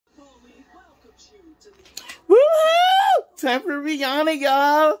Woo-hoo! Time for Rihanna,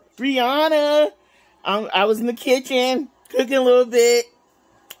 y'all. Rihanna. I was in the kitchen cooking a little bit.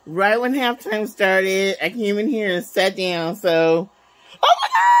 Right when halftime started, I came in here and sat down. So, oh my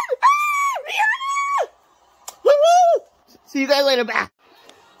God! Ah, Rihanna! Woo-hoo! See you guys later. Bye.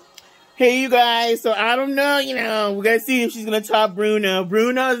 Hey, you guys. So I don't know. We gotta see if she's gonna top Bruno.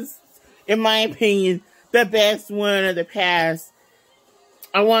 Bruno's, in my opinion, the best one of the past.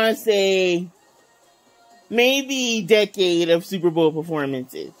 I want to say maybe decade of Super Bowl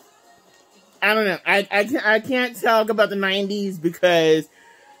performances. I don't know. I can't talk about the 90s because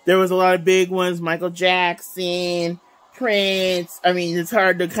there was a lot of big ones. Michael Jackson, Prince. I mean, it's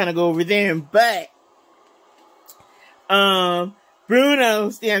hard to kind of go over them. But Bruno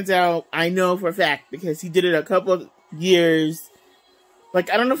stands out, I know for a fact, because he did it a couple of years. Like,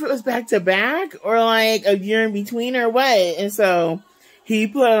 I don't know if it was back to back or like a year in between or what. And so he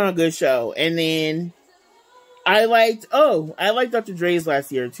put on a good show. And then I liked Dr. Dre's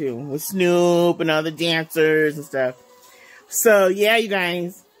last year too, with Snoop and all the dancers and stuff. So yeah, you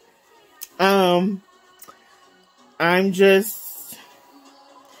guys, I'm just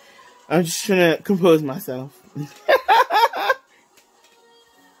trying to compose myself. Look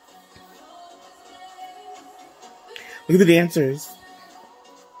at the dancers.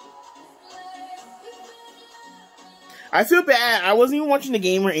 I feel bad. I wasn't even watching the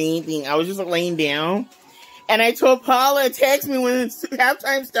game or anything. I was just laying down. And I told Paula, text me when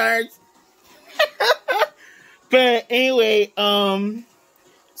halftime starts. But anyway,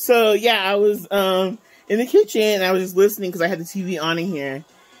 so yeah, I was in the kitchen and I was just listening because I had the TV on in here.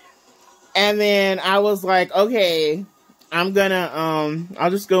 And then I was like, okay, I'm gonna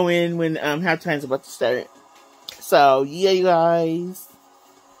I'll just go in when halftime's about to start. So yeah, you guys.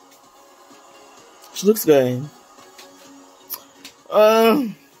 She looks good.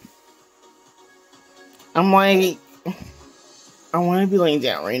 I'm like, I want to be laying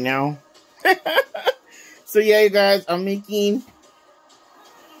down right now. So yeah, you guys, I'm making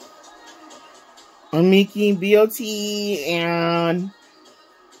BOT and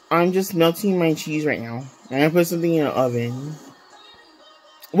I'm just melting my cheese right now. I'm gonna put something in the oven.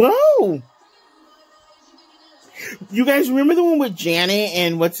 Whoa! You guys remember the one with Janet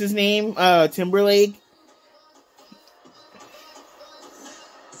and what's his name? Timberlake?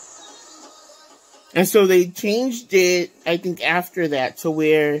 And so they changed it, I think, after that to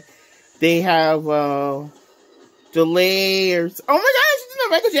where they have delay or... Oh my gosh, it's a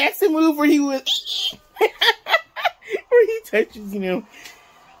Michael Jackson move where he was... where he touches,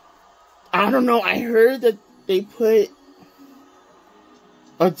 I don't know, I heard that they put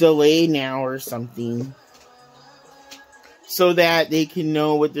a delay now or something. So that they can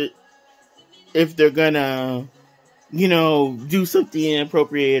know if they're gonna, do something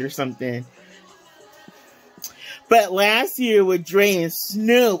inappropriate or something. But last year with Dre and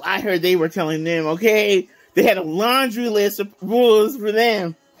Snoop, I heard they were telling them, okay, they had a laundry list of rules for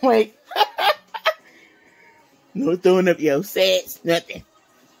them. Like, no throwing up your sets, nothing.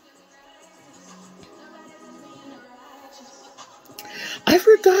 I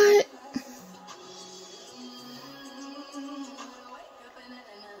forgot.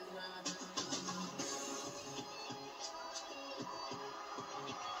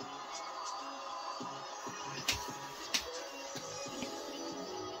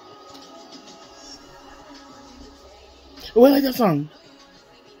 Oh, I like that song.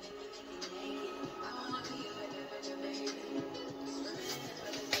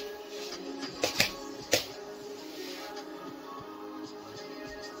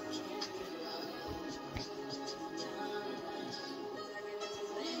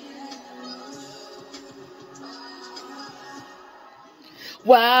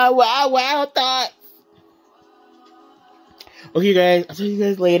 Wow, thoughts. Okay, guys, I'll see you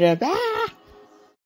guys later. Bye.